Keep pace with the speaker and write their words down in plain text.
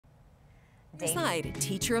Decide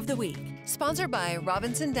Teacher of the Week, sponsored by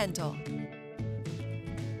Robinson Dental.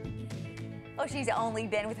 Well, she's only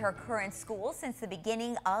been with her current school since the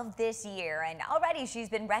beginning of this year, and already she's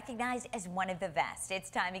been recognized as one of the best.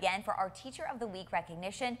 It's time again for our Teacher of the Week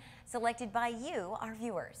recognition, selected by you, our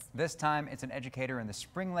viewers. This time, it's an educator in the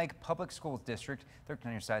Spring Lake Public Schools District. 13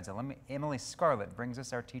 on your side's Emily Scarlett brings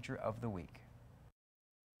us our Teacher of the Week.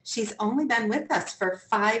 She's only been with us for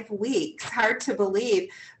 5 weeks. Hard to believe,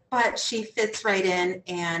 but she fits right in.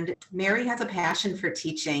 And Mary has a passion for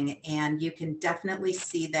teaching, and you can definitely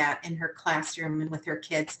see that in her classroom and with her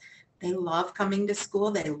kids. They love coming to school.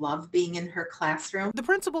 They love being in her classroom. The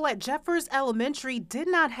principal at Jeffers Elementary did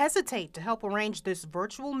not hesitate to help arrange this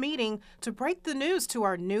virtual meeting to break the news to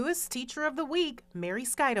our newest Teacher of the Week, Mary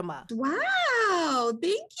Schuitema. Wow,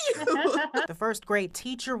 thank you. The first grade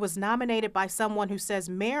teacher was nominated by someone who says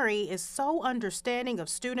Mary is so understanding of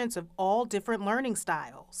students of all different learning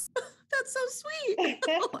styles. That's so sweet.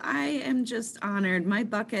 I am just honored. My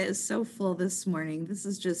bucket is so full this morning. This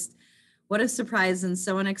is just what a surprise and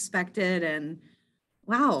so unexpected. And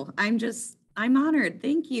wow, I'm honored.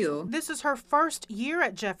 Thank you. This is her first year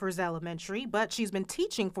at Jeffers Elementary, but she's been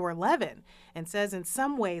teaching for 11 and says in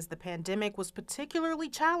some ways the pandemic was particularly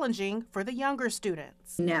challenging for the younger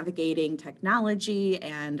students. Navigating technology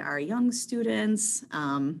and our young students.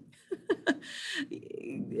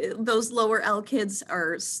 Those lower L kids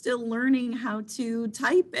are still learning how to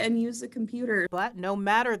type and use a computer. But no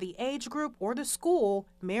matter the age group or the school,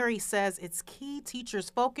 Mary says it's key teachers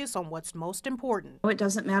focus on what's most important. It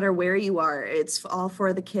doesn't matter where you are. It's all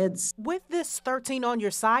for the kids. With this 13 on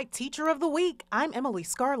your side Teacher of the Week, I'm Emily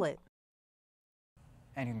Scarlett.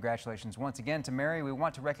 And congratulations once again to Mary. We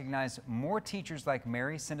want to recognize more teachers like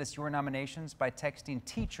Mary. Send us your nominations by texting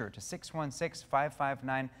TEACHER to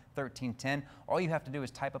 616-559-1310. All you have to do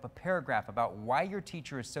is type up a paragraph about why your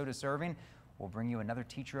teacher is so deserving. We'll bring you another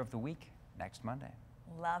Teacher of the Week next Monday.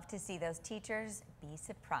 Love to see those teachers be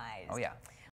surprised. Oh, yeah.